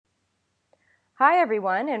Hi,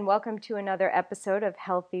 everyone, and welcome to another episode of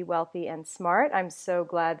Healthy, Wealthy, and Smart. I'm so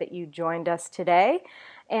glad that you joined us today.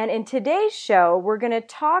 And in today's show, we're going to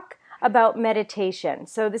talk about meditation.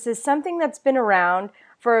 So this is something that's been around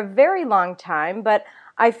for a very long time, but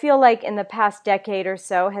I feel like in the past decade or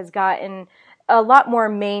so has gotten a lot more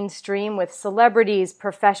mainstream with celebrities,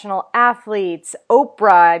 professional athletes,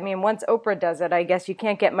 Oprah. I mean, once Oprah does it, I guess you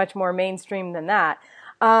can't get much more mainstream than that.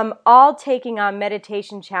 All taking on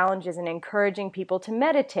meditation challenges and encouraging people to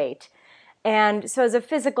meditate. And so as a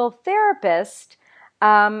physical therapist,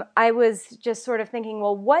 I was just sort of thinking,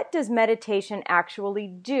 well, what does meditation actually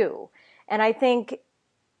do? And I think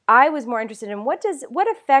I was more interested in what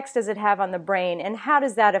effects does it have on the brain, and how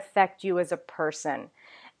does that affect you as a person?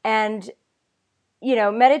 And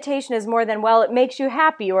meditation is more than, well, it makes you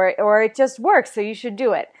happy or it just works, so you should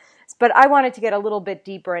do it. But I wanted to get a little bit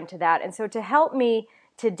deeper into that. And so to help me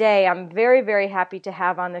today, I'm very, very happy to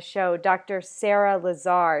have on the show Dr. Sara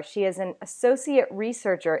Lazar. She is an associate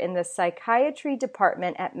researcher in the Psychiatry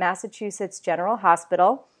Department at Massachusetts General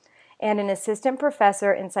Hospital and an assistant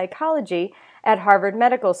professor in psychology at Harvard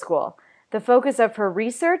Medical School. The focus of her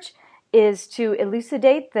research is to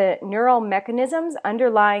elucidate the neural mechanisms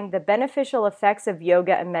underlying the beneficial effects of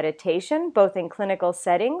yoga and meditation, both in clinical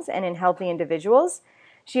settings and in healthy individuals.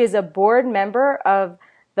 She is a board member of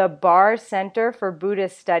the Barr Center for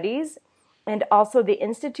Buddhist Studies and also the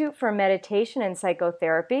Institute for Meditation and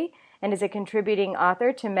Psychotherapy, and is a contributing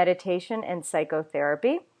author to Meditation and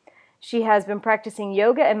Psychotherapy. She has been practicing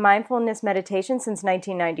yoga and mindfulness meditation since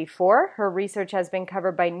 1994. Her research has been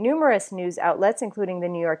covered by numerous news outlets, including the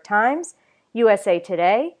New York Times, USA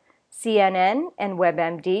Today, CNN, and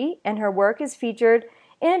WebMD, and her work is featured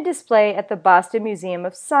in a display at the Boston Museum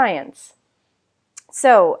of Science.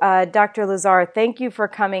 So, Dr. Lazar, thank you for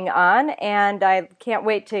coming on, and I can't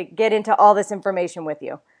wait to get into all this information with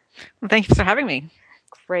you. Well, thank you for having me.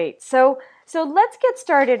 Great. So let's get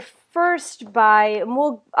started first and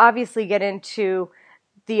we'll obviously get into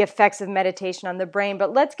the effects of meditation on the brain,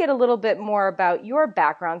 but let's get a little bit more about your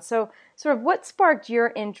background. So sort of what sparked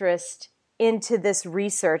your interest into this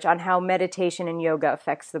research on how meditation and yoga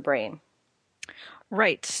affects the brain?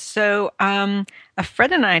 Right. So a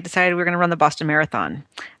friend and I decided we were going to run the Boston Marathon,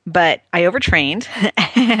 but I overtrained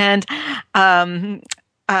and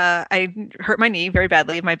I hurt my knee very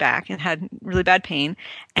badly, my back, and had really bad pain.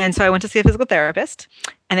 And so I went to see a physical therapist,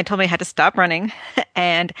 and they told me I had to stop running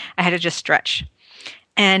and I had to just stretch.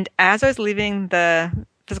 And as I was leaving the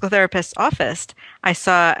physical therapist's office, I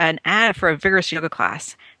saw an ad for a vigorous yoga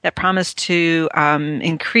class that promised to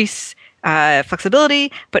increase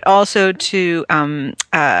flexibility, but also to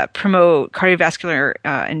promote cardiovascular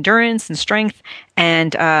endurance and strength,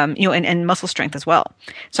 and and muscle strength as well.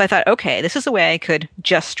 So I thought, okay, this is a way I could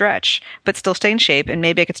just stretch, but still stay in shape, and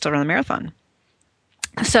maybe I could still run the marathon.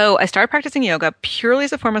 So I started practicing yoga purely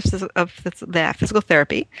as a form of the physical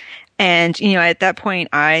therapy. And, at that point,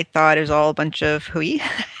 I thought it was all a bunch of hooey.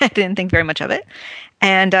 I didn't think very much of it.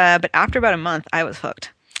 And, but after about a month, I was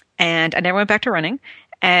hooked. And I never went back to running.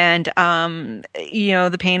 And,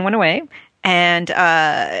 the pain went away. And,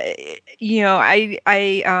 and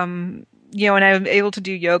I'm able to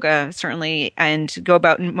do yoga, certainly, and go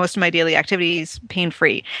about most of my daily activities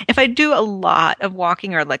pain-free. If I do a lot of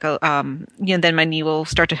walking or then my knee will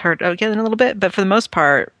start to hurt again a little bit. But for the most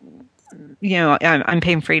part, I'm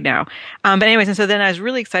pain-free now. But anyways, and so then I was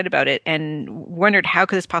really excited about it and wondered how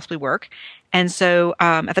could this possibly work. And so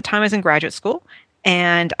at the time I was in graduate school.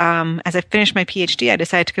 And as I finished my PhD, I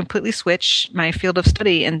decided to completely switch my field of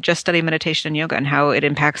study and just study meditation and yoga and how it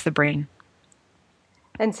impacts the brain.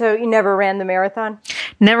 And so you never ran the marathon?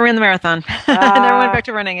 Never ran the marathon. I never went back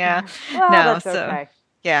to running. Yeah, well, no. That's okay.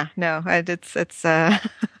 Yeah, no. It's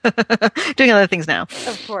doing other things now.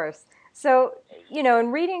 Of course. So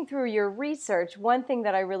in reading through your research, one thing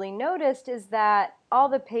that I really noticed is that all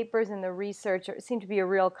the papers and the research seem to be a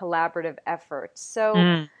real collaborative effort.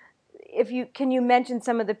 So can you mention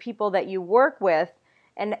some of the people that you work with,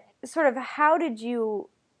 and sort of how did you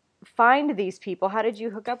find these people? How did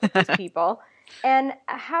you hook up with these people? And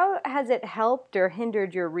how has it helped or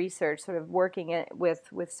hindered your research, sort of working with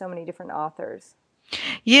so many different authors?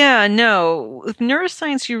 Yeah, no. With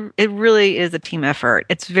neuroscience, it really is a team effort.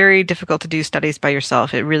 It's very difficult to do studies by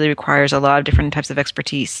yourself. It really requires a lot of different types of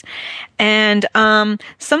expertise. And some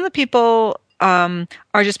of the people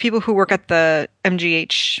are just people who work at the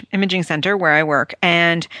MGH Imaging Center where I work,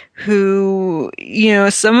 and who,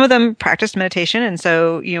 some of them practiced meditation. And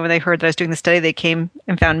so, when they heard that I was doing the study, they came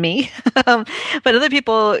and found me. But other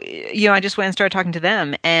people, I just went and started talking to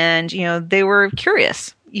them, and, they were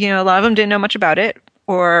curious. A lot of them didn't know much about it,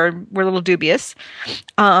 or were a little dubious.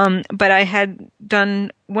 But I had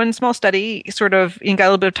done one small study, sort of, and got a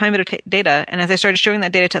little bit of time data. And as I started showing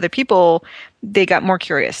that data to other people, they got more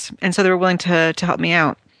curious. And so they were willing to help me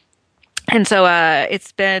out. And so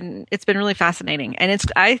it's been really fascinating, and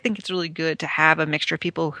I think it's really good to have a mixture of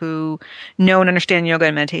people who know and understand yoga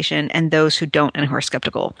and meditation, and those who don't and who are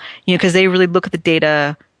skeptical. Because they really look at the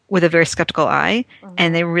data with a very skeptical eye,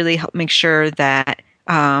 and they really help make sure that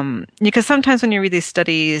because sometimes when you read these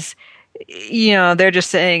studies, they're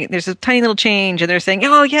just saying there's a tiny little change, and they're saying,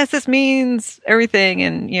 oh yes, this means everything,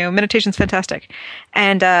 and meditation's fantastic,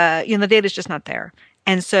 and the data is just not there.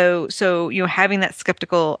 And so having that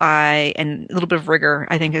skeptical eye and a little bit of rigor,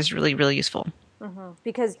 I think, is really, really useful.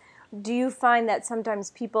 Because do you find that sometimes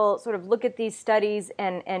people sort of look at these studies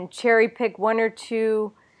and cherry pick one or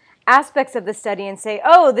two aspects of the study and say,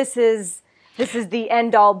 oh, this is the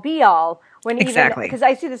end all be all? When Exactly. Because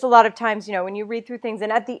I see this a lot of times, when you read through things,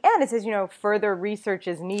 and at the end it says, further research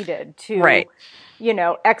is needed to,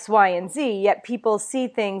 X, Y, and Z. Yet people see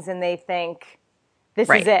things and they think, this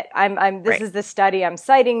is it. This is the study. I'm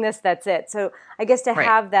citing this. That's it. So I guess to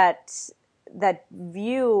have that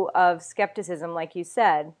view of skepticism, like you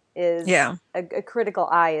said, is a critical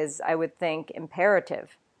eye is, I would think,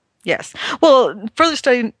 imperative. Yes. Well, further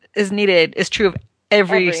study is needed is true of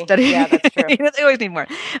every study. Yeah, that's true. They always need more.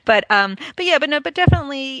 But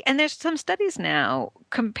definitely. And there's some studies now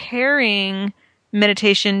comparing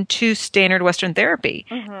meditation to standard Western therapy,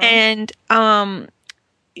 and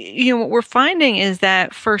what we're finding is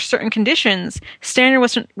that for certain conditions, standard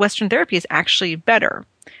Western therapy is actually better,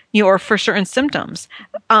 or for certain symptoms.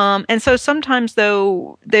 And so sometimes,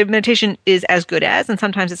 though, the meditation is as good as, and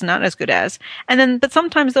sometimes it's not as good as. But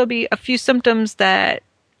sometimes there'll be a few symptoms that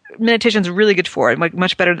meditation is really good for,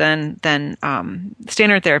 much better than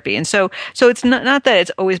standard therapy. And so it's not that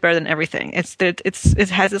it's always better than everything. It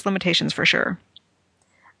has its limitations for sure.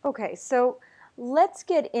 Okay, so let's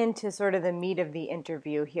get into sort of the meat of the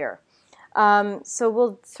interview here. So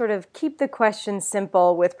we'll sort of keep the question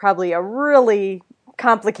simple with probably a really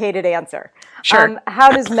complicated answer. Sure.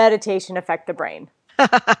 How does meditation affect the brain?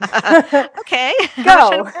 Okay.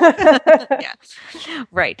 Go. Yeah.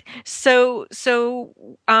 Right. So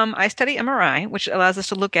I study MRI, which allows us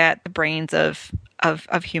to look at the brains of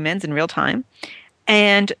humans in real time.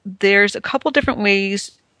 And there's a couple different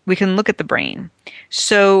ways we can look at the brain.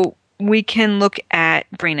 So we can look at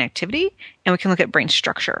brain activity and we can look at brain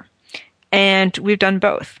structure. And we've done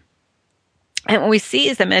both. And what we see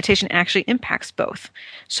is that meditation actually impacts both.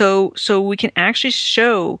 So we can actually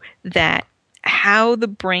show that how the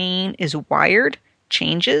brain is wired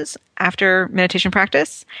changes after meditation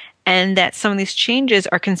practice, and that some of these changes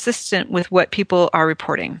are consistent with what people are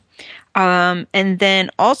reporting. And then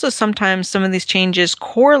also sometimes some of these changes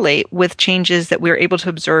correlate with changes that we're able to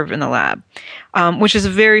observe in the lab, which is a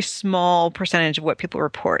very small percentage of what people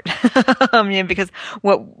report. Because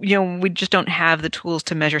we just don't have the tools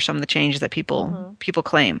to measure some of the changes that people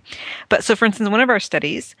claim. But so, for instance, in one of our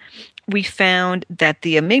studies, we found that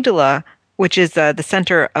the amygdala, which is the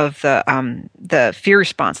center of the fear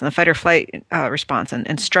response and the fight or flight response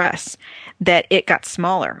and stress, that it got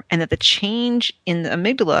smaller, and that the change in the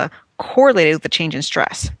amygdala correlated with the change in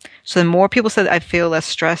stress. So the more people said, I feel less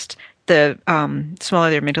stressed, the smaller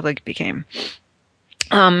their amygdala became.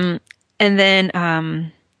 And then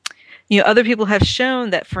other people have shown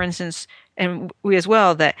that, for instance, and we as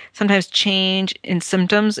well, that sometimes change in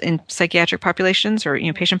symptoms in psychiatric populations or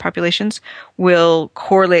patient populations will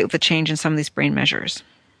correlate with the change in some of these brain measures.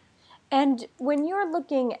 And when you're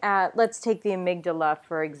looking at, let's take the amygdala,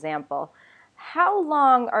 for example, how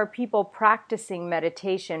long are people practicing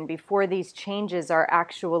meditation before these changes are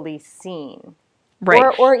actually seen?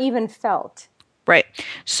 Right. Or even felt? Right.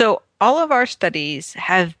 So all of our studies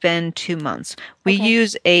have been 2 months. We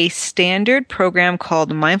use a standard program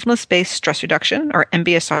called Mindfulness-Based Stress Reduction, or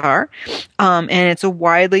MBSR, and it's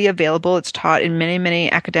widely available. It's taught in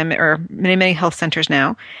many academic or many health centers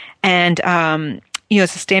now, and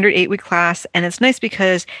it's a standard 8-week class, and it's nice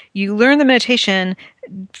because you learn the meditation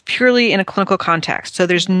purely in a clinical context. So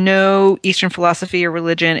there's no Eastern philosophy or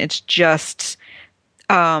religion. It's just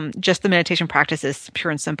the meditation practice is pure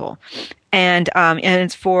and simple. And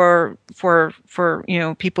it's for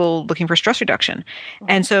people looking for stress reduction.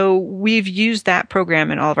 And so we've used that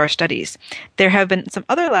program in all of our studies. There have been some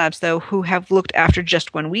other labs, though, who have looked after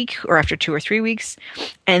just 1 week or after 2 or 3 weeks,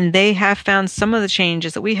 and they have found some of the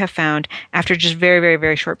changes that we have found after just very, very,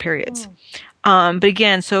 very short periods. But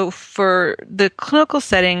again, so for the clinical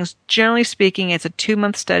settings, generally speaking, it's a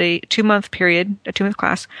 2-month study, 2-month period, a 2-month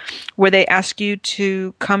class, where they ask you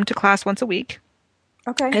to come to class once a week.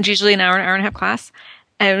 Okay. It's usually an hour and a half class.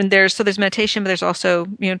 And there's meditation, but there's also,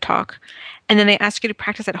 talk. And then they ask you to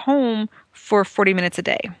practice at home for 40 minutes a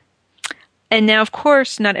day. And now, of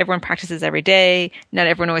course, not everyone practices every day. Not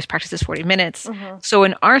everyone always practices 40 minutes. So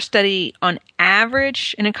in our study, on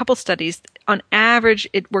average, in a couple studies, on average,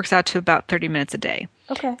 it works out to about 30 minutes a day.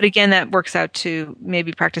 Okay. But again, that works out to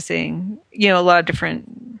maybe practicing, a lot of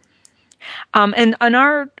different. And on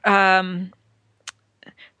our,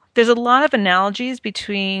 there's a lot of analogies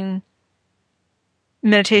between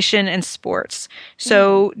meditation and sports.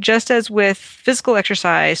 So just as with physical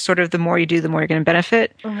exercise, sort of the more you do, the more you're going to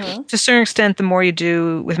benefit. To a certain extent, the more you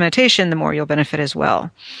do with meditation, the more you'll benefit as well.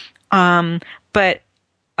 And we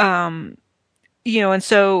don't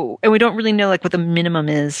really know like what the minimum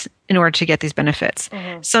is in order to get these benefits.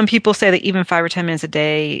 Some people say that even 5 or 10 minutes a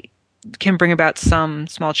day can bring about some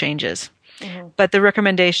small changes. But the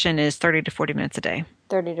recommendation is 30 to 40 minutes a day.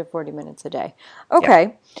 30 to 40 minutes a day. Okay.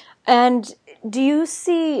 Yep. And do you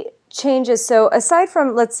see changes? So aside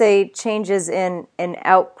from, let's say, changes in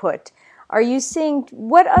output, are you seeing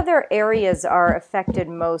what other areas are affected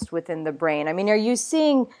most within the brain? I mean, are you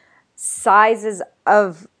seeing sizes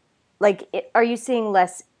of, like, are you seeing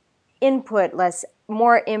less input,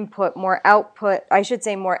 more input, more output? I should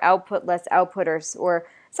say more output, less output, or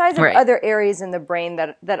size of other areas in the brain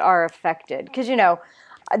that are affected? Because,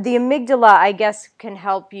 the amygdala, I guess, can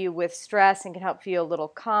help you with stress and can help you a little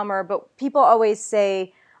calmer. But people always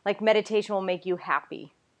say, like, meditation will make you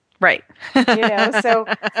happy. Right. So.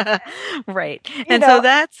 Right. And so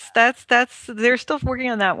that's, they're still working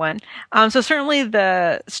on that one. So certainly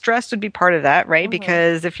the stress would be part of that, right?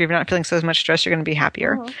 Because if you're not feeling so much stress, you're going to be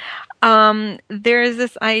happier. There's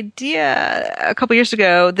this idea a couple years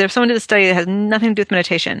ago that someone did a study that has nothing to do with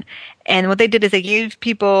meditation. And what they did is they gave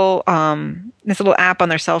people this little app on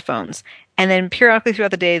their cell phones. And then periodically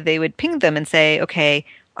throughout the day, they would ping them and say, okay,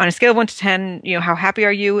 on a scale of 1 to 10, how happy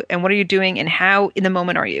are you and what are you doing and how in the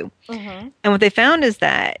moment are you? And what they found is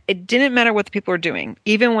that it didn't matter what the people were doing,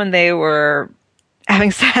 even when they were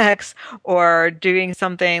having sex or doing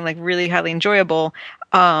something like really highly enjoyable,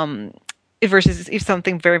 versus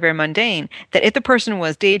something very, very mundane, that if the person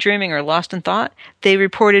was daydreaming or lost in thought, they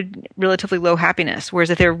reported relatively low happiness. Whereas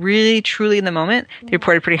if they're really, truly in the moment, they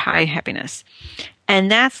reported pretty high happiness. And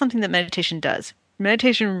that's something that meditation does.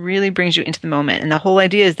 Meditation really brings you into the moment. And the whole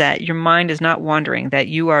idea is that your mind is not wandering, that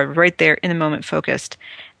you are right there in the moment focused,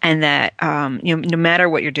 and that, no matter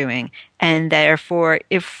what you're doing. And therefore,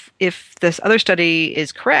 if this other study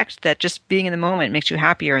is correct, that just being in the moment makes you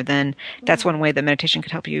happier, then that's one way that meditation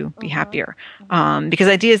could help you be happier. Because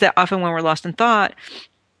the idea is that often when we're lost in thought,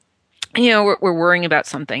 we're worrying about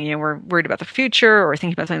something. We're worried about the future or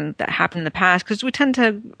thinking about something that happened in the past because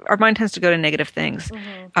our mind tends to go to negative things.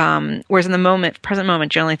 Whereas in the present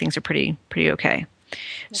moment, generally things are pretty okay.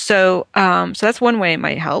 So that's one way it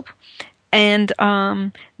might help. And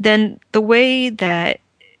then the way that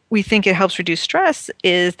we think it helps reduce stress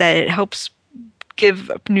is that it helps give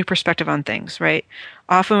a new perspective on things, right?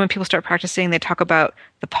 Often when people start practicing, they talk about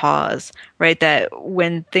the pause, right? That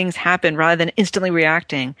when things happen, rather than instantly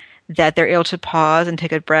reacting, that they're able to pause and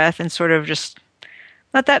take a breath and sort of just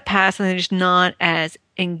let that pass, and they're just not as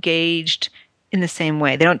engaged in the same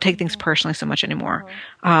way. They don't take things personally so much anymore.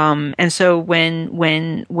 And so when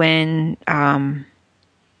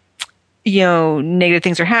negative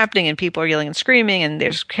things are happening and people are yelling and screaming and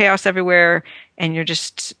there's chaos everywhere and you're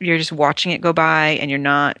just watching it go by and you're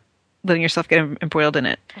not letting yourself get embroiled in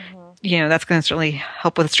it. That's going to certainly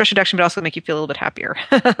help with stress reduction, but also make you feel a little bit happier.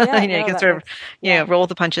 You can sort of, roll with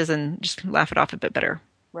the punches and just laugh it off a bit better.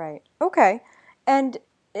 Right. Okay. And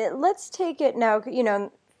let's take it now,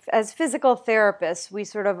 as physical therapists, we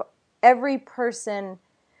sort of, every person,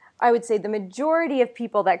 I would say the majority of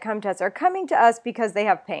people that come to us are coming to us because they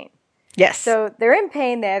have pain. Yes. So they're in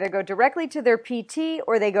pain. They either go directly to their PT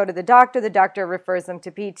or they go to the doctor. The doctor refers them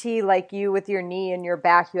to PT, like you with your knee and your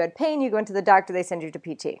back. You had pain. You go into the doctor. They send you to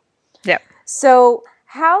PT. Yep. So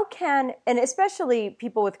how can, and especially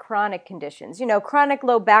people with chronic conditions, chronic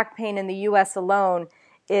low back pain in the U.S. alone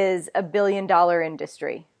is $1 billion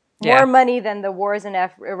industry. More money than the wars in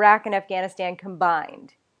Iraq and Afghanistan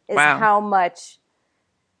combined is how much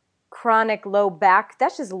chronic low back,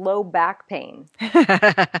 that's just low back pain.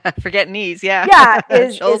 Forget knees,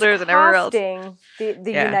 is shoulders and everywhere else. The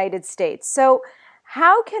United States. So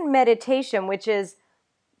how can meditation, which is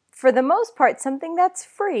for the most part something that's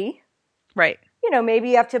free, right?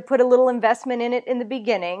 Maybe you have to put a little investment in it in the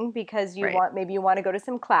beginning because you want to go to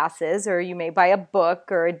some classes, or you may buy a book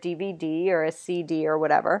or a DVD or a CD or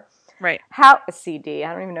whatever. Right. A CD.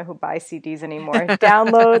 I don't even know who buys CDs anymore.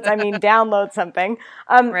 Download something.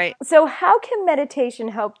 Right. So how can meditation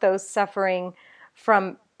help those suffering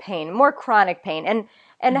from pain, more chronic pain.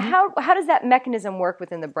 And how does that mechanism work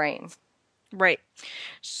within the brain? Right.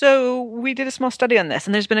 So we did a small study on this,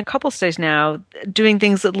 and there's been a couple studies now doing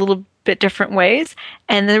things a little bit different ways,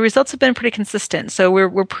 and the results have been pretty consistent. So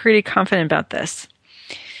we're pretty confident about this.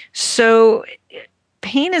 So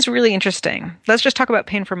pain is really interesting. Let's just talk about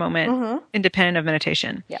pain for a moment, independent of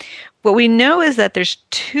meditation. Yeah. What we know is that there's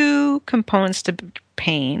two components to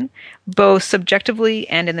pain, both subjectively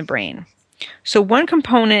and in the brain. So one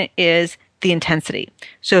component is the intensity.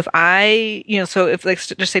 So if let's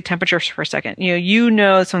just say temperature for a second, you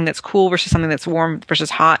know something that's cool versus something that's warm versus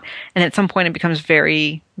hot. And at some point it becomes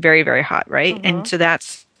very, very, very hot, right? And so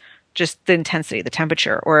that's just the intensity, the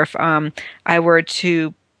temperature. Or if I were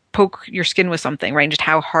to poke your skin with something, right? And just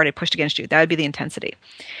how hard it pushed against you, that would be the intensity.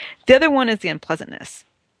 The other one is the unpleasantness.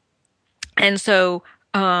 And so,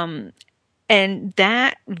 and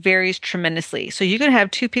that varies tremendously. So you could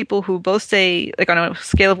have two people who both say, like on a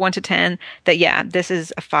scale of 1 to 10, that, yeah, this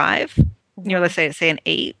is a 5. Let's say an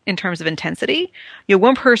 8 in terms of intensity.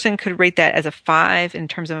 One person could rate that as a 5 in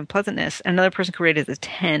terms of unpleasantness, and another person could rate it as a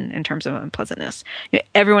 10 in terms of unpleasantness.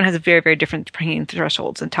 Everyone has a very, very different pain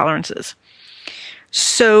thresholds and tolerances.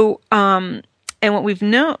 So, and what we've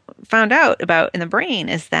found out about in the brain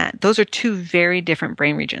is that those are two very different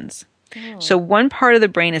brain regions. So one part of the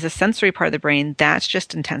brain is a sensory part of the brain. That's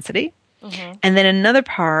just intensity. And then another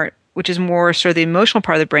part, which is more sort of the emotional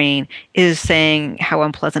part of the brain, is saying how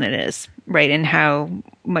unpleasant it is, right? And how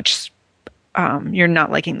much you're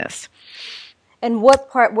not liking this. And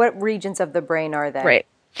what regions of the brain are they? Right.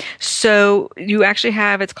 So you actually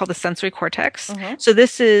have, it's called the sensory cortex. So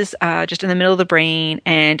this is just in the middle of the brain,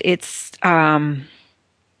 and it's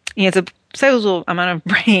it's a sizable amount of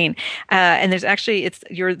brain, and there's actually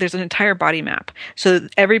there's an entire body map. So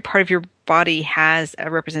every part of your body has a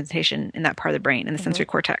representation in that part of the brain, in the sensory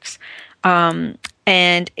cortex,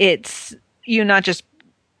 and it's not just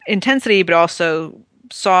intensity, but also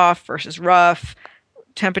soft versus rough,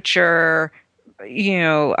 temperature,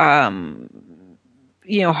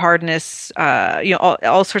 hardness,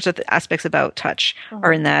 all sorts of aspects about touch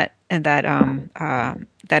are in that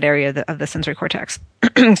area of the sensory cortex.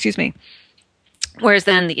 Excuse me. Whereas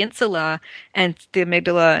then the insula and the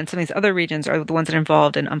amygdala and some of these other regions are the ones that are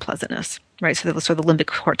involved in unpleasantness, right? So the limbic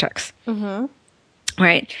cortex.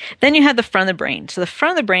 Right. Then you have the front of the brain. So the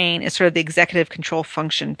front of the brain is sort of the executive control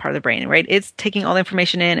function part of the brain, right? It's taking all the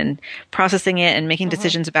information in and processing it and making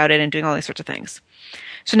decisions about it and doing all these sorts of things.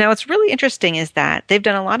 So now what's really interesting is that they've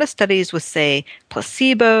done a lot of studies with, say,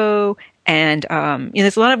 placebo, and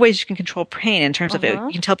there's a lot of ways you can control pain in terms of it.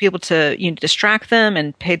 You can tell people to distract them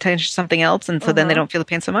and pay attention to something else, and so then they don't feel the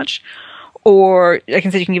pain so much. Or like I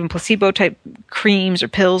said, you can give them placebo-type creams or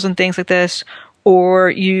pills and things like this. Or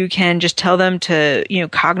you can just tell them to,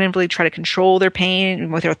 cognitively try to control their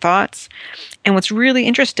pain with their thoughts. And what's really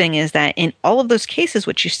interesting is that in all of those cases,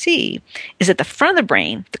 what you see is that the front of the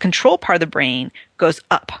brain, the control part of the brain, goes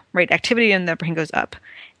up, right? Activity in the brain goes up.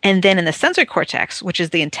 And then in the sensory cortex, which is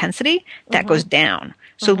the intensity, that goes down.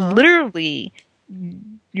 So literally,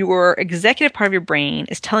 your executive part of your brain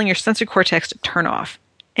is telling your sensory cortex to turn off.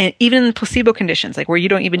 And even in placebo conditions, like where you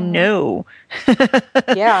don't even know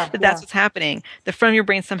that's what's happening, the front of your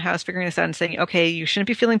brain somehow is figuring this out and saying, okay, you shouldn't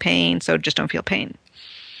be feeling pain, so just don't feel pain.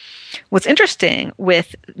 What's interesting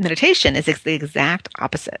with meditation is it's the exact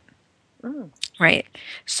opposite, right?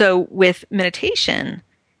 So with meditation,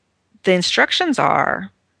 the instructions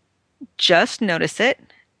are just notice it,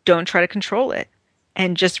 don't try to control it,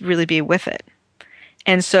 and just really be with it.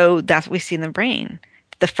 And so that's what we see in the brain.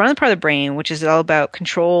 The front part of the brain, which is all about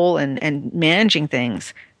control and managing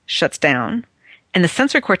things, shuts down. And the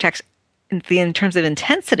sensory cortex, in terms of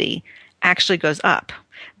intensity, actually goes up.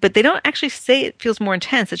 But they don't actually say it feels more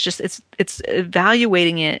intense. It's just, it's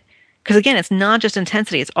evaluating it. Because again, it's not just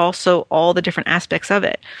intensity. It's also all the different aspects of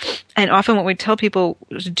it. And often what we tell people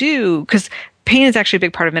to do, because pain is actually a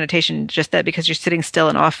big part of meditation, just that because you're sitting still,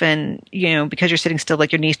 and often, because you're sitting still,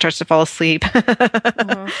 like your knee starts to fall asleep,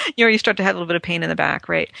 you start to have a little bit of pain in the back,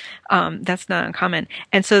 right? That's not uncommon.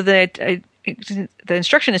 And so the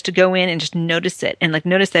instruction is to go in and just notice it, and like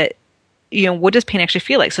notice that, what does pain actually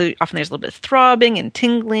feel like? So often there's a little bit of throbbing and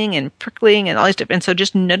tingling and prickling and all these different, and so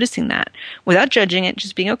just noticing that without judging it,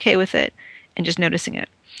 just being okay with it and just noticing it.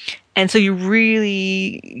 And so you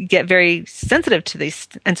really get very sensitive to these.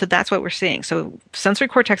 And so that's what we're seeing. So sensory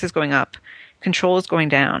cortex is going up, control is going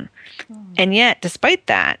down. And yet, despite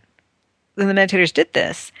that, when the meditators did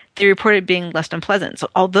this, they reported being less unpleasant. So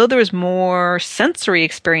although there was more sensory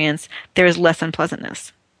experience, there is less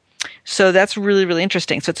unpleasantness. So that's really, really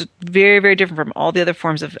interesting. So it's very, very different from all the other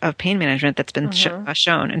forms of pain management that's been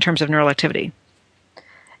shown in terms of neural activity.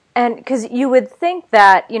 And because you would think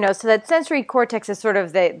that, so that sensory cortex is sort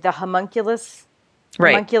of the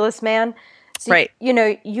Right. homunculus man. So, Right.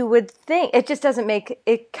 you would think it just doesn't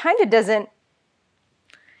it kind of doesn't.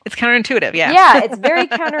 It's counterintuitive. Yeah. Yeah, it's very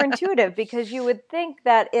counterintuitive because you would think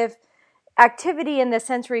that if activity in the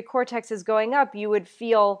sensory cortex is going up, you would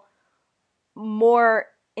feel more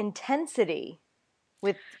intensity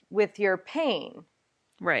with your pain.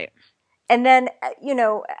 Right. And then,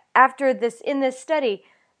 after in this study,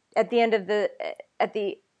 at the end of at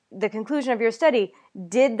the conclusion of your study,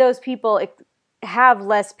 did those people have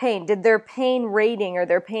less pain? Did their pain rating or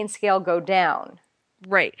their pain scale go down?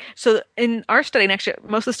 Right. So in our study, and actually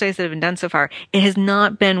most of the studies that have been done so far, it has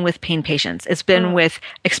not been with pain patients. It's been with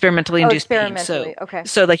experimentally induced pain. Okay.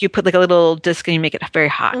 So like you put like a little disc and you make it very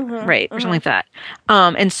hot, right? Or something like that.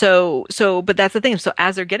 But that's the thing. So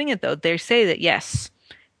as they're getting it though, they say that yes,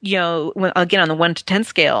 again, on the 1 to 10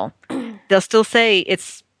 scale, they'll still say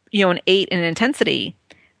it's, an 8 in intensity.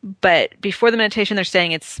 But before the meditation, they're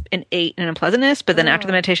saying it's an 8 in unpleasantness. But then after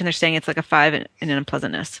the meditation, they're saying it's like a 5 in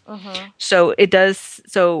unpleasantness. So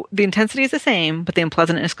so the intensity is the same, but the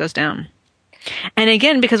unpleasantness goes down. And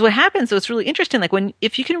again, because what happens, so it's really interesting, like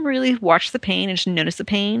if you can really watch the pain and just notice the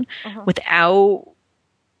pain and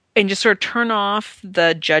just sort of turn off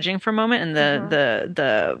the judging for a moment and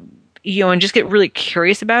and just get really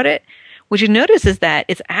curious about it, what you notice is that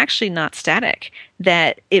it's actually not static,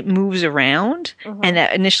 that it moves around and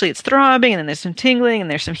that initially it's throbbing and then there's some tingling and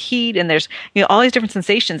there's some heat and there's, all these different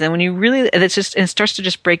sensations. And when you really, it starts to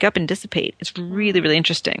just break up and dissipate. It's really, really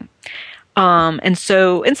interesting. And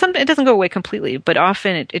some, it doesn't go away completely, but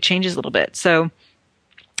often it changes a little bit. So,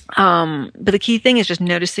 but the key thing is just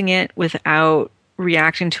noticing it without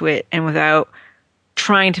reacting to it and without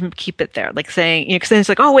trying to keep it there, like saying, because then it's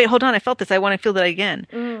like, oh wait, hold on, I felt this, I want to feel that again.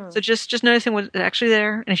 So just noticing what's actually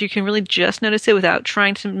there, and if you can really just notice it without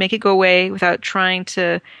trying to make it go away, without trying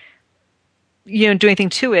to, do anything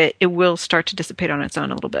to it, it will start to dissipate on its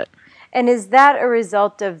own a little bit. And is that a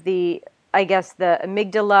result of the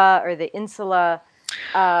amygdala or the insula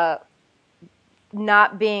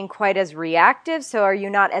not being quite as reactive? So are you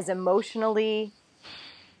not as emotionally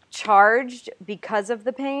charged because of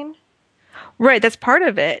the pain? Right, that's part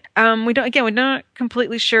of it. We're not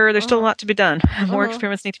completely sure. There's still a lot to be done. More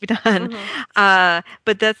experiments need to be done.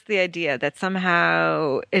 But that's the idea, that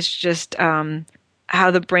somehow it's just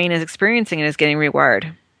how the brain is experiencing it is getting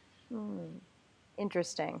rewired.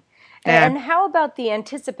 Interesting. Yeah. And how about the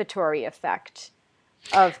anticipatory effect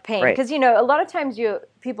of pain? Right. Because, a lot of times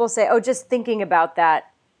people say, oh, just thinking about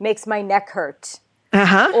that makes my neck hurt.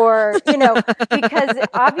 Or, because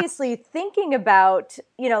obviously thinking about,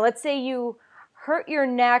 let's say you hurt your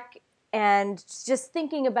neck and just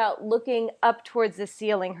thinking about looking up towards the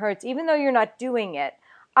ceiling hurts, even though you're not doing it.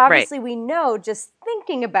 Obviously, we know just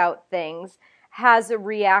thinking about things has a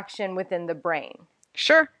reaction within the brain.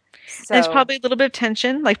 Sure. So, there's probably a little bit of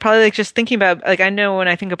tension, like probably like just thinking about, like I know when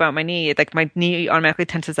I think about my knee, like my knee automatically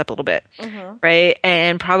tenses up a little bit, right?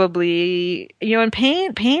 And probably, and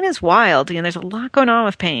pain is wild. There's a lot going on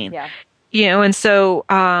with pain. Yeah. And so,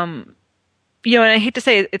 and I hate to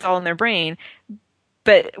say it's all in their brain,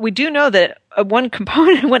 but we do know that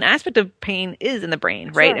one aspect of pain is in the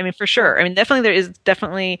brain, right? Sure. I mean, for sure. I mean, there is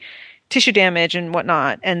definitely tissue damage and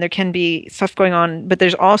whatnot, and there can be stuff going on, but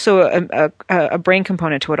there's also a brain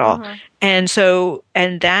component to it all. And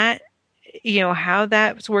that, how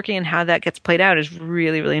that's working and how that gets played out is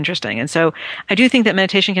really, really interesting. And so I do think that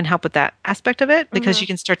meditation can help with that aspect of it, because you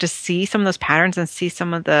can start to see some of those patterns and see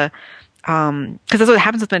some of the, because that's what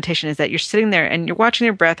happens with meditation, is that you're sitting there and you're watching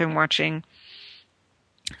your breath and watching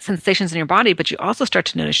sensations in your body, but you also start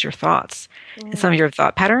to notice your thoughts and some of your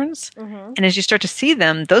thought patterns. And as you start to see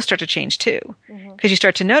them, those start to change too. Because you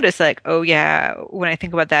start to notice, like, oh yeah, when I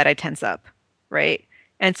think about that, I tense up, right?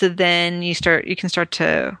 And so then you can start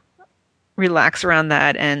to relax around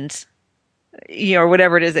that, and or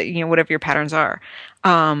whatever it is that whatever your patterns are.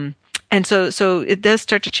 And so it does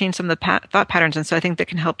start to change some of the thought patterns, and so I think that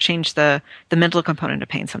can help change the mental component of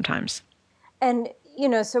pain sometimes. And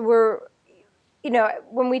so we're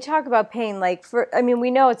when we talk about pain, we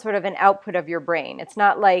know it's sort of an output of your brain. It's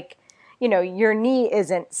not like, your knee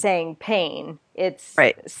isn't saying pain. It's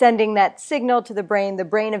sending that signal to the brain. The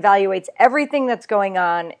brain evaluates everything that's going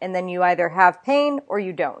on, and then you either have pain or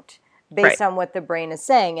you don't, based on what the brain is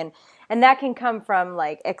saying. And that can come from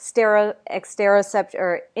like external,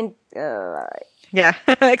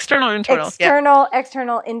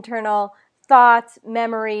 internal thoughts,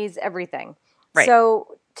 memories, everything. Right.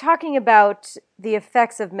 So talking about the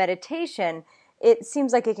effects of meditation, it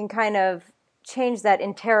seems like it can kind of change that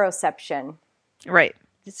interoception. Right.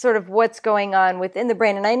 sort of what's going on within the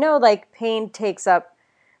brain. And I know like pain takes up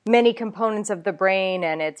many components of the brain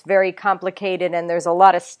and it's very complicated and there's a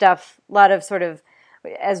lot of stuff, a lot of sort of,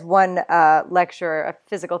 as one lecturer, a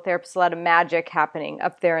physical therapist, a lot of magic happening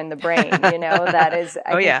up there in the brain, that is,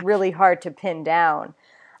 I think, really hard to pin down.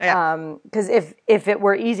 Yeah. Because if it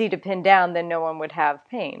were easy to pin down, then no one would have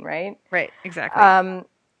pain, right? Right, exactly.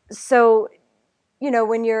 So,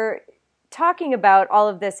 when you're talking about all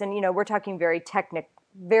of this, and, we're talking very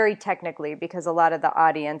technically, because a lot of the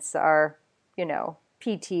audience are,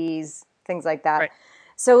 PTs, things like that. Right.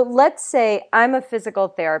 So let's say I'm a physical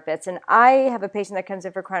therapist and I have a patient that comes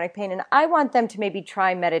in for chronic pain and I want them to maybe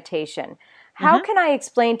try meditation. How can I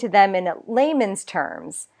explain to them in layman's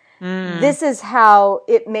terms, this is how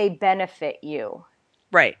it may benefit you?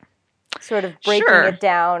 Right. Sort of breaking it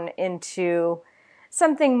down into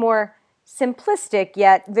something more simplistic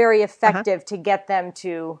yet very effective to get them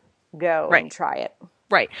to go and try it.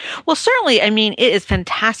 Right. Well, certainly, I mean, it is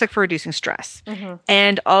fantastic for reducing stress.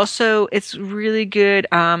 And also, it's really good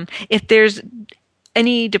if there's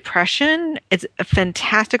any depression, it's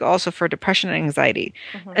fantastic also for depression and anxiety.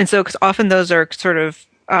 And so, because often those are sort of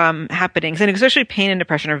happenings, and especially pain and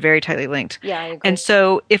depression are very tightly linked. Yeah, I agree. And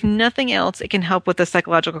so, if nothing else, it can help with the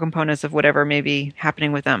psychological components of whatever may be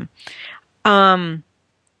happening with them.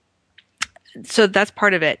 So that's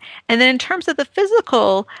part of it. And then in terms of the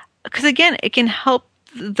physical, because again, it can help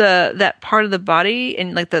that part of the body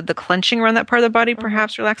and like the clenching around that part of the body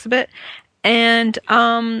perhaps relax a bit. And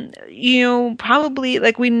probably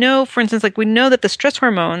like we know, for instance, like we know that the stress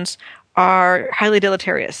hormones are highly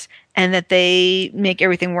deleterious and that they make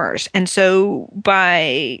everything worse. And so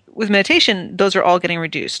with meditation, those are all getting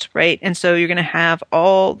reduced, right? And so you're going to have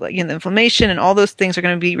all the inflammation and all those things are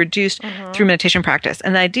going to be reduced through meditation practice.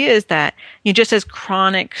 And the idea is that just as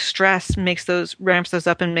chronic stress ramps those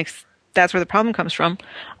up and that's where the problem comes from.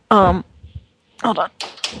 Hold on.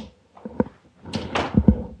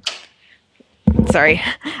 Sorry.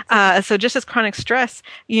 So just as chronic stress,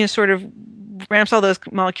 sort of ramps all those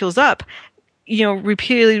molecules up,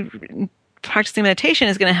 repeatedly practicing meditation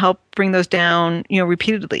is going to help bring those down,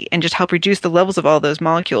 repeatedly and just help reduce the levels of all those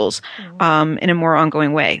molecules in a more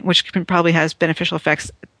ongoing way, which probably has beneficial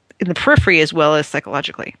effects in the periphery as well as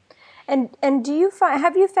psychologically. And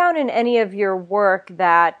have you found in any of your work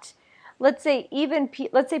that, let's say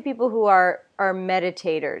people who are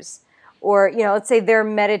meditators, or let's say they're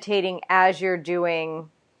meditating as you're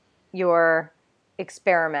doing your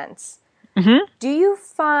experiments. Do you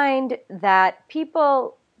find that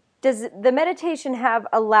does the meditation have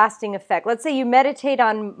a lasting effect? Let's say you meditate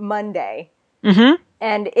on Monday,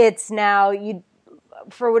 and it's now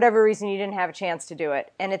for whatever reason you didn't have a chance to do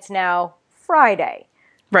it, and it's now Friday.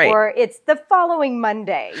 Right. Or it's the following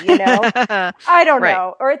Monday, I don't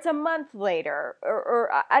know. Or it's a month later, or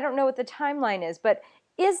I don't know what the timeline is, but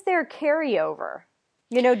is there carryover?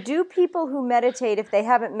 Do people who meditate, if they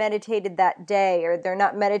haven't meditated that day or they're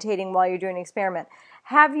not meditating while you're doing an experiment,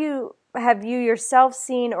 have you yourself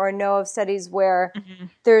seen or know of studies where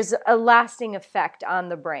there's a lasting effect on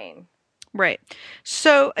the brain? Right.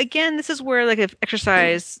 So again, this is where like if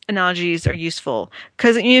exercise analogies are useful,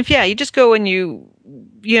 because if you just go and you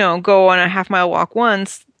go on a half-mile walk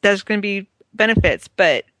once, there's going to be benefits,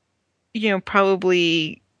 but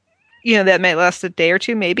probably that may last a day or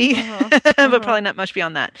two, maybe, but probably not much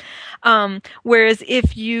beyond that. Whereas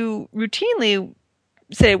if you routinely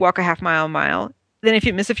say walk a mile, then if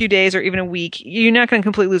you miss a few days or even a week, you're not going to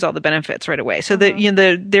completely lose all the benefits right away. So that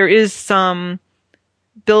there is some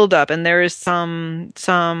build up and there is some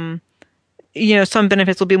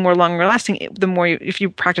benefits will be more long lasting if you're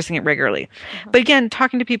practicing it regularly. But again,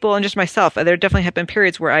 talking to people and just myself, there definitely have been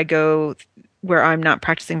periods where I'm not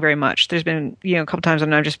practicing very much. There's been a couple times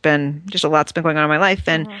when I've just a lot's been going on in my life,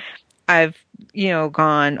 and I've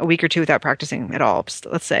gone a week or two without practicing at all,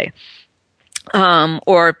 let's say.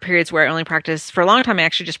 Or periods where I only practice for a long time. I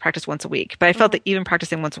actually just practice once a week, but I felt that even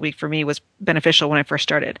practicing once a week for me was beneficial when I first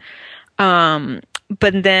started.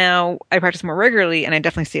 But now I practice more regularly and I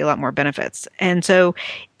definitely see a lot more benefits. And so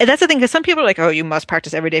that's the thing, because some people are like, oh, you must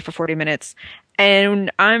practice every day for 40 minutes. And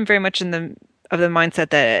I'm very much of the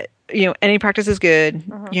mindset that, any practice is good,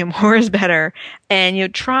 more is better.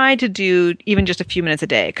 And, try to do even just a few minutes a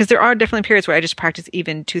day. Because there are definitely periods where I just practice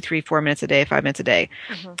even 2, 3, 4 minutes a day, 5 minutes a day.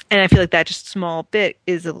 And I feel like that just small bit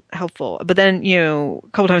is helpful. But then, a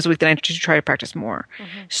couple times a week, then I try to practice more.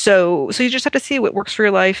 So you just have to see what works for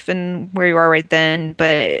your life and where you are right then.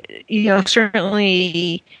 But,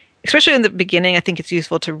 certainly, especially in the beginning, I think it's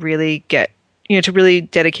useful to really to really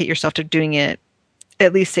dedicate yourself to doing it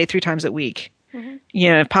at least, say, 3 times a week. Mm-hmm.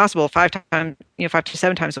 If possible, 5 times, 5 to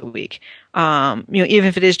 7 times a week. Even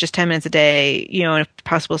if it is just 10 minutes a day, and if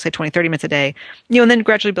possible, say 20, 30 minutes a day, and then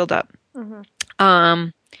gradually build up. Mm-hmm.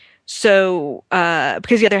 Um,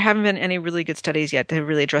 because there haven't been any really good studies yet to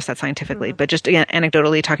really address that scientifically, Mm-hmm. but just again,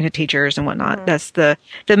 anecdotally talking to teachers and whatnot, Mm-hmm. that's the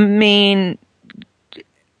main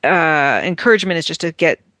encouragement is just to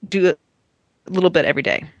do a little bit every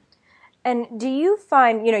day. And do you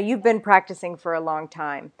find, you've been practicing for a long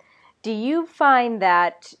time. Do you find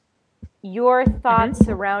that your thoughts Mm-hmm.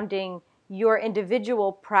 surrounding your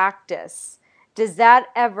individual practice, does that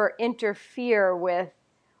ever interfere with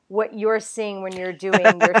what you're seeing when you're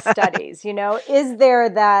doing your studies? Is there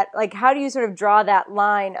that, like, how do you sort of draw that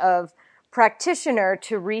line of practitioner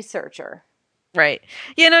to researcher? Right.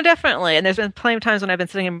 Yeah, no, definitely. And there's been plenty of times when I've been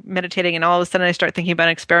sitting and meditating, and all of a sudden I start thinking about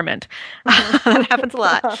an experiment. That happens a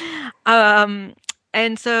lot. Um,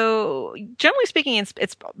 and so, generally speaking,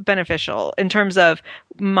 it's beneficial in terms of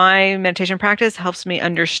my meditation practice helps me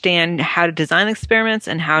understand how to design experiments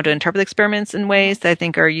and how to interpret experiments in ways that I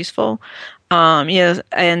think are useful. And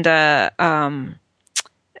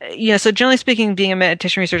so generally speaking, being a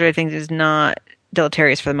meditation researcher, I think, is not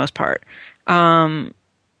deleterious for the most part. Um,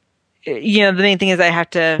 the main thing is I have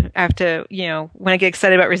to, when I get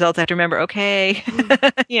excited about results, I have to remember, okay,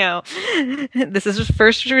 this is the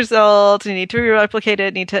first result. You need to replicate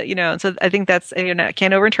it. And so I think that's, I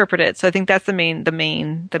can't overinterpret it. So I think that's the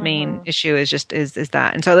main issue is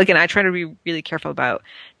that. And so again, I try to be really careful about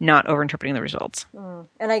not overinterpreting the results.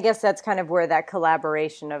 And I guess that's kind of where that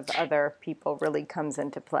collaboration of other people really comes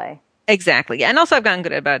into play. Exactly. Yeah. And also I've gotten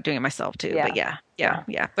good about doing it myself too. Yeah. But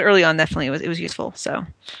yeah. But early on, definitely it was useful. So.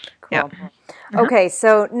 Cool. Yeah. Okay,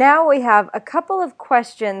 so now we have a couple of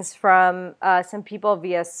questions from some people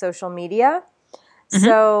via social media. Mm-hmm.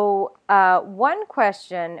 So one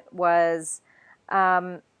question was,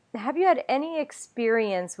 have you had any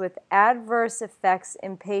experience with adverse effects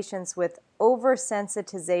in patients with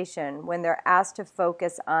oversensitization when they're asked to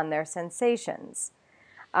focus on their sensations?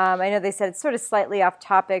 I know they said it's sort of slightly off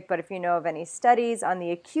topic, but if you know of any studies on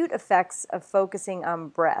the acute effects of focusing on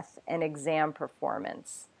breath and exam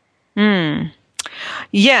performance.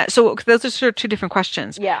 Yeah, so those are sort of two different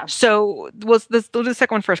questions. Yeah. So we'll do the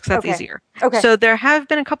second one first because that's easier. Okay. So there have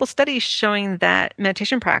been a couple studies showing that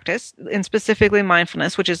meditation practice, and specifically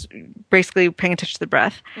mindfulness, which is basically paying attention to the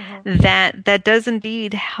breath, that does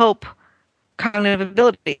indeed help cognitive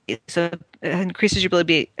ability. So it increases your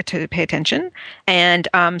ability to pay attention. And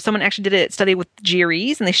someone actually did a study with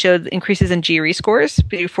GREs, and they showed increases in GRE scores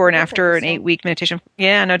before and after an 8-week meditation.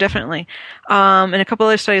 Yeah, no, definitely. And a couple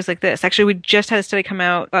other studies like this. Actually, we just had a study come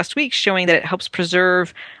out last week showing that it helps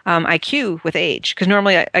preserve IQ with age, because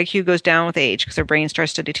normally IQ goes down with age because our brain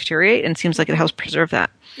starts to deteriorate, and it seems like it helps preserve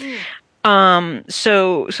that.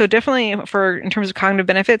 So definitely in terms of cognitive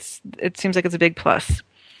benefits, it seems like it's a big plus.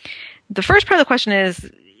 The first part of the question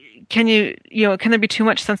is, can there be too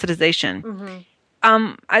much sensitization?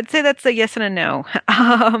 I'd say that's a yes and a no.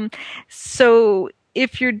 So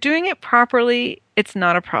if you're doing it properly, it's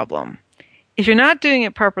not a problem. If you're not doing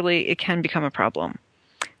it properly, it can become a problem.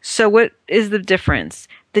 So what is the difference?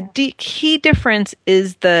 The key difference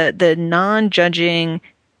is the non-judging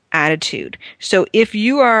attitude. So if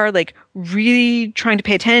you are like really trying to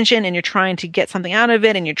pay attention and you're trying to get something out of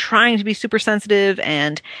it and you're trying to be super sensitive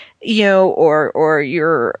and or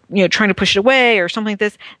you're trying to push it away or something like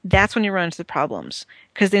this, that's when you run into the problems,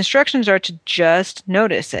 because the instructions are to just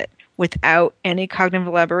notice it without any cognitive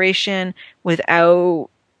elaboration, without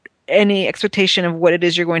any expectation of what it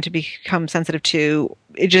is you're going to become sensitive to.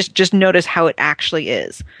 It just notice how it actually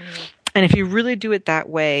is. And if you really do it that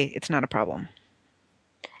way, it's not a problem.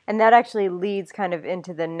 And that actually leads kind of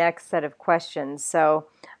into the next set of questions. So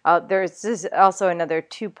there's also another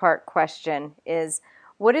two-part question is,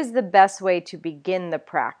 what is the best way to begin the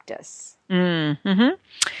practice?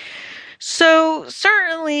 So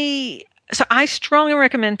I strongly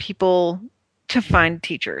recommend people to find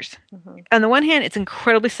teachers. On the one hand, it's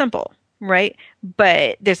incredibly simple, right?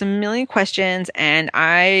 But there's a million questions, and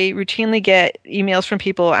I routinely get emails from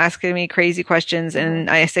people asking me crazy questions, and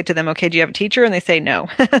I say to them, okay, do you have a teacher? And they say no.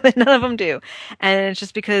 None of them do. And it's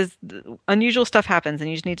just because unusual stuff happens,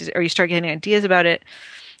 and you just need to, or you start getting ideas about it.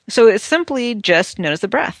 So it's simply just notice the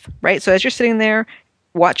breath, right? So as you're sitting there,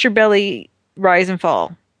 watch your belly rise and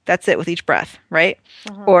fall. That's it with each breath, right?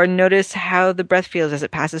 Or notice how the breath feels as it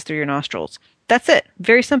passes through your nostrils. That's it.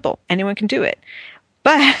 Very simple. Anyone can do it.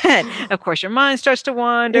 But of course, your mind starts to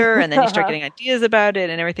wander, and then you start getting ideas about it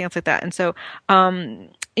and everything else like that. And so,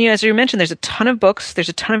 as you mentioned, there's a ton of books. There's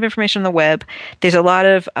a ton of information on the web. There's a lot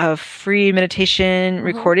of free meditation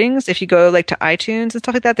recordings. If you go like to iTunes and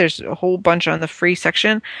stuff like that, there's a whole bunch on the free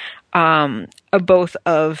section, of both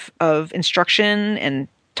of instruction and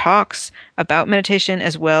talks about meditation,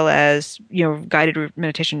 as well as, guided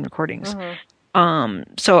meditation recordings.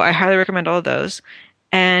 So I highly recommend all of those.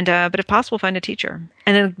 And, but if possible, find a teacher.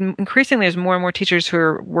 And then increasingly, there's more and more teachers who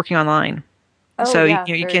are working online. Oh, So yeah,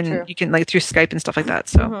 you very can true. you can like through Skype and stuff like that.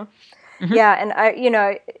 So Yeah,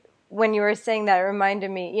 and when you were saying that, it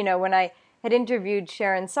reminded me, when I had interviewed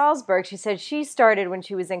Sharon Salzberg, she said she started when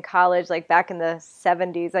she was in college, like back in the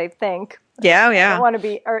 70s, I think. yeah, I don't yeah. want to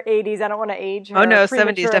be, or 80s, I don't want to age Oh her no, 70s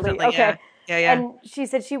prematurely. definitely. Okay. Yeah, yeah, yeah. And she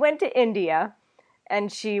said she went to India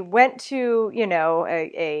and she went to,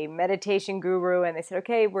 a meditation guru, and they said,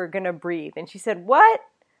 okay, we're going to breathe. And she said, what?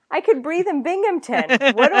 I could breathe in Binghamton.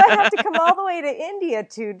 What do I have to come all the way to India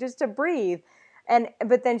just to breathe?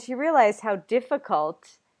 But then she realized how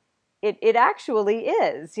difficult it actually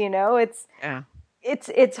is. Yeah.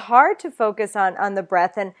 It's hard to focus on the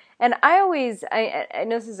breath, and I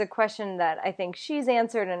know this is a question that I think she's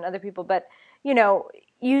answered and other people, but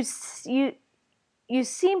you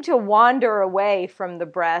seem to wander away from the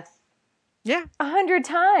breath Yeah. 100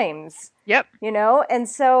 times, Yep. and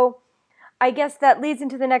so I guess that leads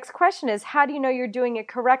into the next question is, how do you know you're doing it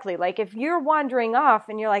correctly? Like if you're wandering off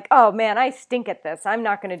and you're like, oh man, I stink at this, I'm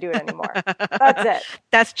not going to do it anymore. That's it.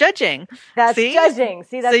 That's judging. That's See? judging.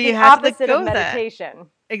 See, So that's you the have to let opposite go of of that. meditation.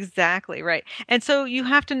 Exactly, right. And so you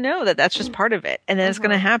have to know that that's just part of it, and then it's going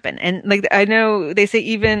to happen. And like I know they say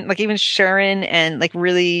even Sharon and like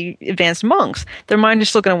really advanced monks, their mind is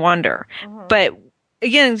still going to wander. But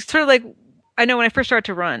again, it's sort of like I know when I first started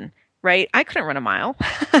to run, right? I couldn't run a mile.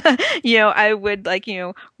 I would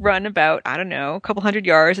run about, I don't know, a couple hundred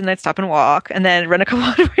yards and then stop and walk, and then run a couple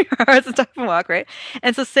hundred yards and stop and walk, right?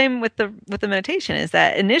 And so same with the meditation is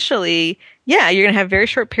that initially, yeah, you're going to have very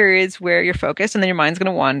short periods where you're focused and then your mind's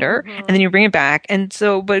going to wander and then you bring it back. And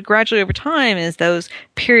so, but gradually over time is those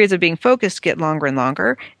periods of being focused get longer and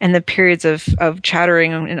longer, and the periods of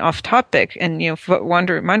chattering and off topic and,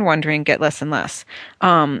 mind wandering get less and less,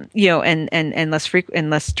 and less frequent and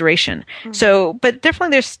less duration. So, but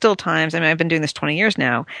definitely there's still times, I mean, I've been doing this 20 years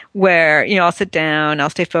now where, I'll sit down, I'll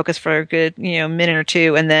stay focused for a good, minute or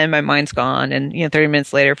two, and then my mind's gone. And, 30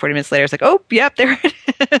 minutes later, 40 minutes later, it's like, oh, yep, there it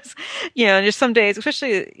is. And there's some days,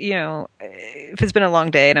 especially, if it's been a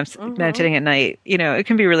long day and I'm meditating at night, it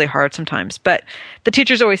can be really hard sometimes. But the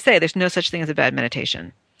teachers always say there's no such thing as a bad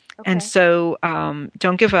meditation. Okay. And so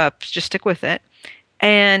don't give up, just stick with it.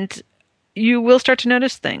 And you will start to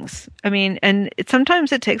notice things. I mean, and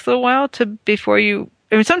sometimes it takes a little while before you,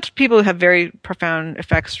 I mean, some people have very profound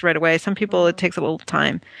effects right away. Some people, it takes a little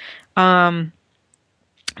time.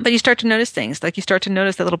 But you start to notice things, like you start to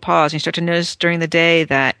notice that little pause, and you start to notice during the day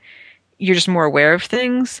that you're just more aware of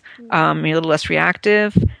things. You're a little less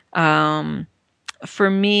reactive.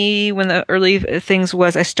 For me, when the early things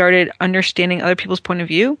was, I started understanding other people's point of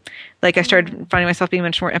view. Like I started finding myself being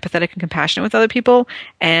much more empathetic and compassionate with other people.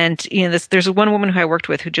 And, there's one woman who I worked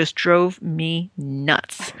with who just drove me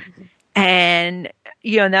nuts. And,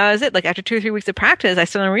 and that was it. Like after 2 or 3 weeks of practice, I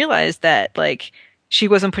suddenly realized that like she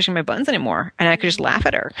wasn't pushing my buttons anymore, and I could just laugh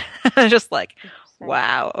at her. I was just like,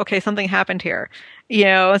 wow, okay, something happened here.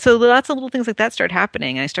 And so lots of little things like that started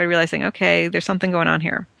happening. And I started realizing, okay, there's something going on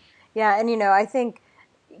here. Yeah, and I think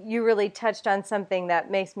you really touched on something that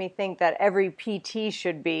makes me think that every PT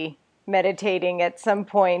should be meditating at some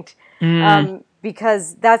point,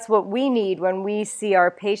 because that's what we need when we see our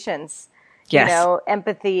patients. Yes.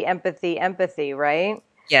 Empathy, empathy, empathy, right?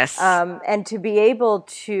 Yes. And to be able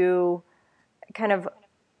to kind of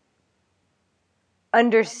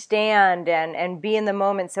understand and be in the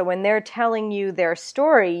moment. So when they're telling you their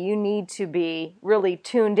story, you need to be really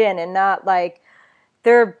tuned in and not like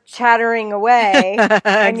they're chattering away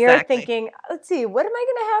and you're thinking, let's see, what am I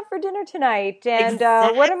going to have for dinner tonight? And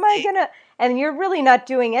what am I going to, and you're really not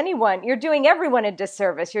doing you're doing everyone a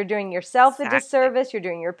disservice. You're doing yourself a disservice. You're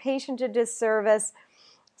doing your patient a disservice.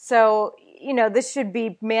 So, this should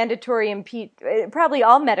be mandatory in probably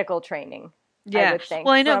all medical training. Yeah. I would think.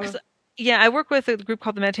 Well, I know because I work with a group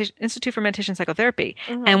called the Meditation Institute for Meditation Psychotherapy,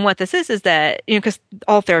 and what this is that because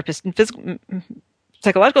all therapists and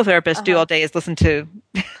psychological therapists do all day is listen to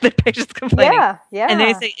their patients complaining. Yeah. And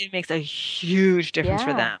they say it makes a huge difference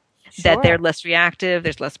for them. Sure. That they're less reactive,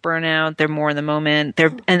 there's less burnout, they're more in the moment.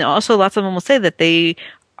 And also lots of them will say that they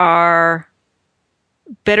are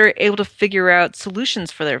better able to figure out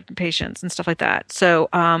solutions for their patients and stuff like that. So,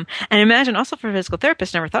 and imagine also for a physical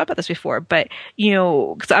therapist, never thought about this before, but,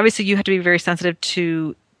 because obviously you have to be very sensitive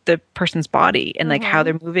to the person's body and like how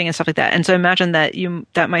they're moving and stuff like that. And so I imagine that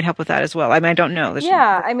that might help with that as well. I mean, I don't know.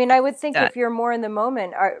 Yeah, I mean, I would think that. if you're more in the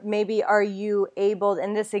moment, maybe are you able,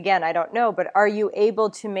 and this again, I don't know, but are you able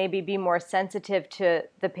to maybe be more sensitive to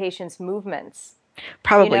the patient's movements?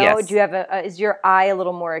 Probably, Do yes. you have is your eye a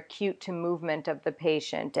little more acute to movement of the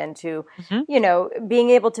patient and to, Hmm. being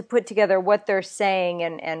able to put together what they're saying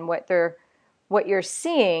and what you're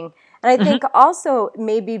seeing. And I Hmm. think also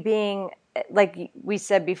maybe being, like we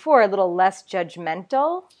said before, a little less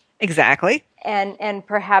judgmental Exactly. and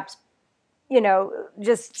perhaps,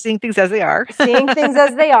 just Seeing things as they are. seeing things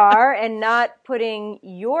as they are and not putting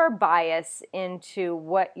your bias into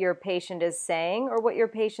what your patient is saying or what your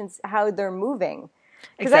patient's how they're moving.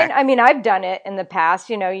 Because I Exactly. mean, I've done it in the past.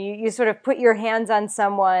 You sort of put your hands on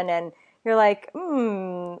someone and you're like,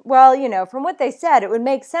 well, from what they said, it would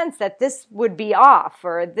make sense that this would be off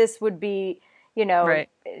or this would be, you know, Right.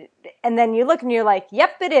 and then you look and you're like,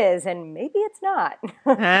 yep, it is, and maybe it's not. you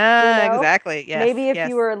Ah, know, exactly. Yes. maybe if you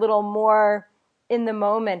Yes. were a little more in the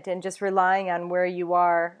moment and just relying on where you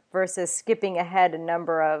are versus skipping ahead a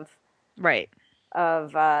number Right.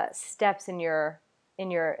 of steps in your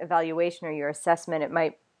evaluation or your assessment, it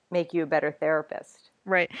might make you a better therapist.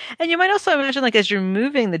 Right. And you might also imagine like as you're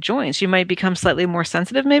moving the joints, you might become slightly more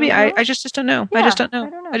sensitive maybe. Mm-hmm. I just don't know. I just Yeah, don't know. I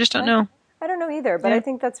don't I know. just don't know. I don't know either, but I Yeah.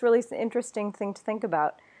 think that's really an interesting thing to think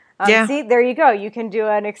about. Yeah. See, there you go. You can do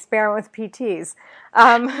an experiment with PTs.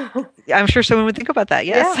 Um, I'm sure someone would think about that.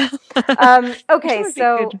 Yes. yeah. Actually Okay, would be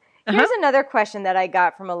so good. Uh-huh. here's another question that I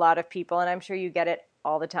got from a lot of people, and I'm sure you get it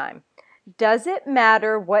all the time. Does it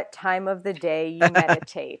matter what time of the day you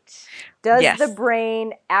meditate? Does the Yes.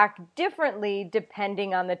 brain act differently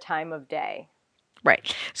depending on the time of day?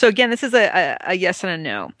 Right. So again, this is a yes and a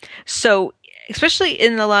no. So especially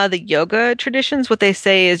in a lot of the yoga traditions, what they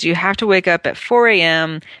say is you have to wake up at 4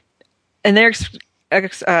 a.m. and their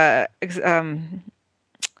ex,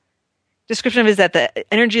 description of it is that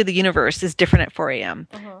the energy of the universe is different at 4 a.m.,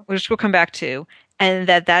 Mm-hmm. which we'll come back to, and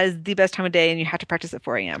that is the best time of day, and you have to practice at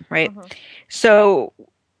 4 a.m., right? Mm-hmm. So,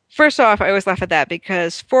 first off, I always laugh at that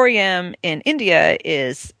because 4 a.m. in India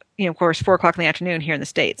is, of course, 4 o'clock in the afternoon here in the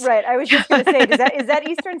States. Right. I was just going to say, is that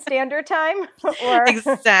Eastern Standard Time or?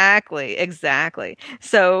 Exactly, exactly.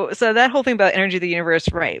 So that whole thing about energy of the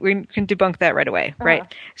universe, right? We can debunk that right away, Uh-huh.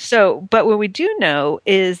 right? So, but what we do know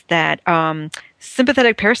is that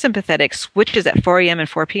sympathetic parasympathetic switches at 4 a.m. and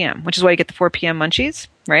 4 p.m., which is why you get the 4 p.m. munchies,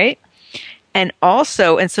 right? And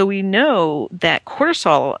so we know that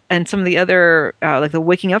cortisol and some of the other like the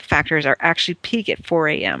waking up factors are actually peak at 4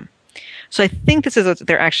 a.m. So I think this is what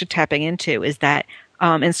they're actually tapping into is that,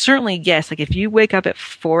 and certainly, yes, like if you wake up at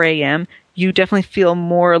 4 a.m., you definitely feel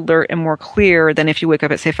more alert and more clear than if you wake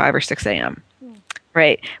up at, say, 5 or 6 a.m.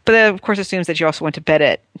 Right. But that, of course, assumes that you also went to bed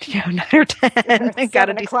at, 9 or 10 and got a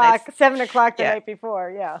Seven decent night's. o'clock, 7 o'clock the Yeah, night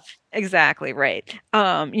before. Yeah. exactly. Right.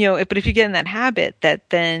 But if you get in that habit that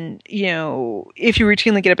then, if you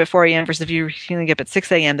routinely get up at 4 a.m. versus if you routinely get up at 6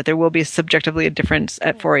 a.m., that there will be subjectively a difference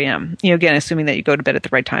at 4 a.m. Again, assuming that you go to bed at the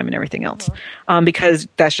right time and everything else, Mm-hmm. because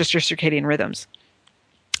that's just your circadian rhythms.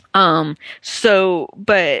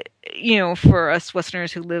 But for us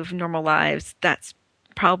Westerners who live normal lives, that's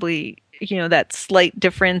probably, that slight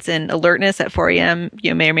difference in alertness at 4 a.m.,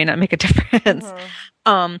 may or may not make a difference.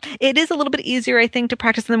 Mm-hmm. It is a little bit easier, I think, to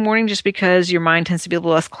practice in the morning just because your mind tends to be a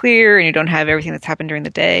little less clear and you don't have everything that's happened during the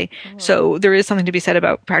day. Mm-hmm. So there is something to be said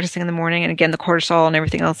about practicing in the morning. And again, the cortisol and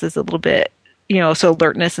everything else is a little bit, so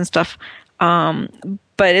alertness and stuff.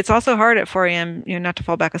 But it's also hard at 4 a.m., not to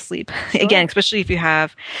fall back asleep. Again, Sure. especially if you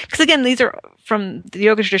have, because again, these are from the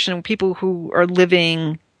yoga tradition, people who are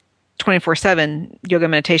living 24/7 yoga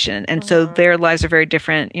meditation. And so Mm-hmm. their lives are very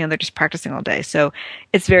different. They're just practicing all day. So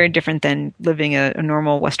it's very different than living a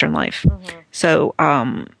normal Western life. Mm-hmm.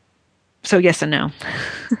 So yes and no.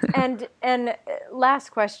 And last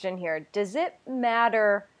question here. Does it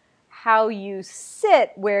matter how you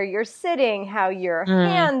sit, where you're sitting, how your Mm,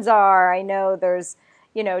 hands are? I know there's,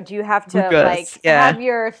 do you have to mucus. like Yeah. have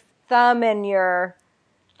your thumb and your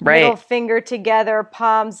middle Right. finger together,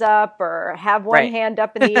 palms up, or have one Right. hand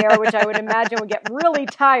up in the air, which I would imagine would get really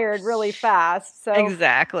tired really fast. So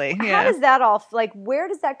Exactly. how Yeah. does that all, like, where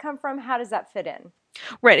does that come from? How does that fit in?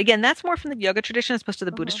 Right. Again, that's more from the yoga tradition as opposed to the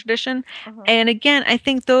Mm-hmm. Buddhist tradition. Mm-hmm. And again, I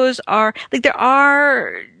think those are like there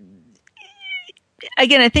are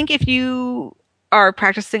again, I think if you are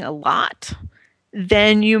practicing a lot,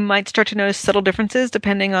 then you might start to notice subtle differences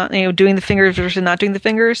depending on, doing the fingers versus not doing the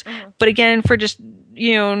fingers. Mhm. But again, for just,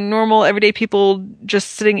 normal everyday people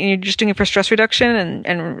just sitting and you're just doing it for stress reduction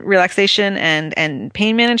and relaxation and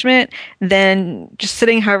pain management, then just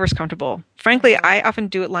sitting however's comfortable. Frankly, Mhm. I often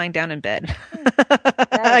do it lying down in bed.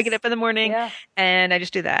 I get Nice. up in the morning Yeah. and I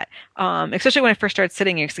just do that. Especially when I first started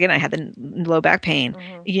sitting, because again, I had the low back pain.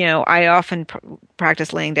 Mhm. I often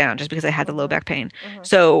practice laying down just because I had the low Mhm. back pain. Mhm.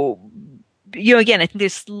 So, again, I think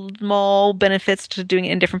there's small benefits to doing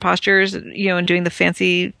it in different postures, and doing the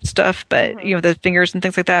fancy stuff, but, Mhm. the fingers and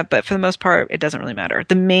things like that. But for the most part, it doesn't really matter.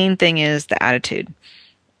 The main thing is the attitude.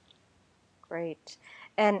 Great.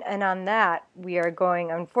 And on that, we are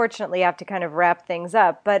going, unfortunately, have to kind of wrap things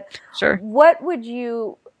up. But Sure. what is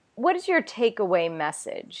your takeaway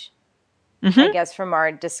message, I Hmm. guess, from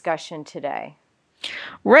our discussion today?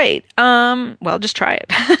 Right. Well, just try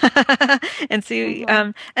it and see.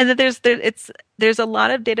 Mhm. And that there's a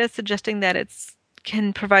lot of data suggesting that it's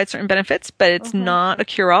can provide certain benefits, but it's Mhm. not a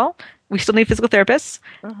cure-all. We still need physical therapists,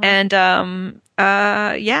 Mhm.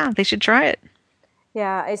 and yeah, they should try it.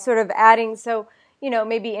 Yeah, I sort of adding, so,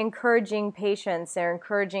 maybe encouraging patients or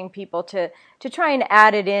encouraging people to try and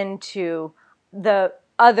add it into the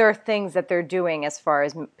other things that they're doing as far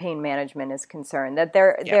as pain management is concerned, that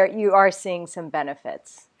Yeah. there you are seeing some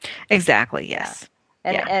benefits. Exactly. Yeah. Yes.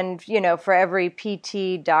 And Yeah. and for every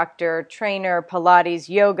PT, doctor, trainer, Pilates,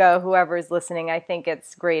 yoga, whoever's listening, I think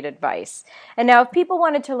it's great advice. And now if people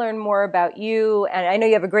wanted to learn more about you, and I know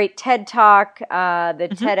you have a great TED Talk, the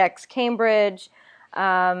Hmm. TEDx Cambridge,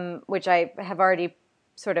 which I have already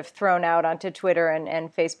sort of thrown out onto Twitter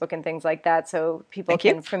and Facebook and things like that, so people Thank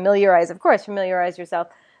you. can familiarize yourself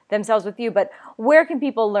themselves with you. But where can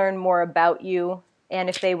people learn more about you? And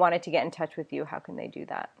if they wanted to get in touch with you, how can they do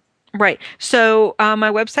that? Right. So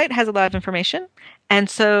my website has a lot of information, and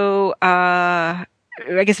so I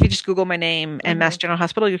guess if you just Google my name and Mm-hmm. Mass General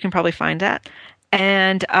Hospital, you can probably find that,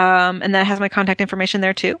 and that has my contact information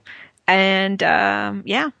there too. And yeah,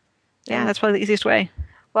 yeah, And that's probably the easiest way.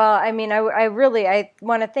 well, I mean, I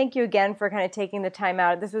want to thank you again for kind of taking the time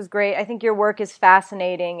out. This was great. I think your work is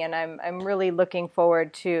fascinating, and I'm really looking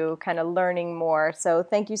forward to kind of learning more. So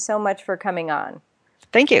thank you so much for coming on.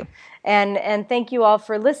 Thank you. And thank you all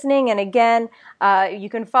for listening. And again, you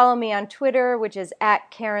can follow me on Twitter, which is at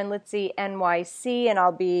Karen Litzy NYC, and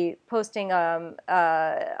I'll be posting.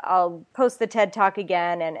 I'll post the TED Talk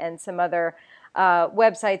again and some other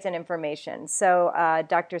websites and information. So,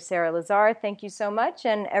 Dr. Sara Lazar, thank you so much,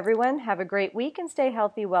 and everyone have a great week and stay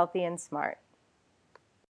healthy, wealthy, and smart.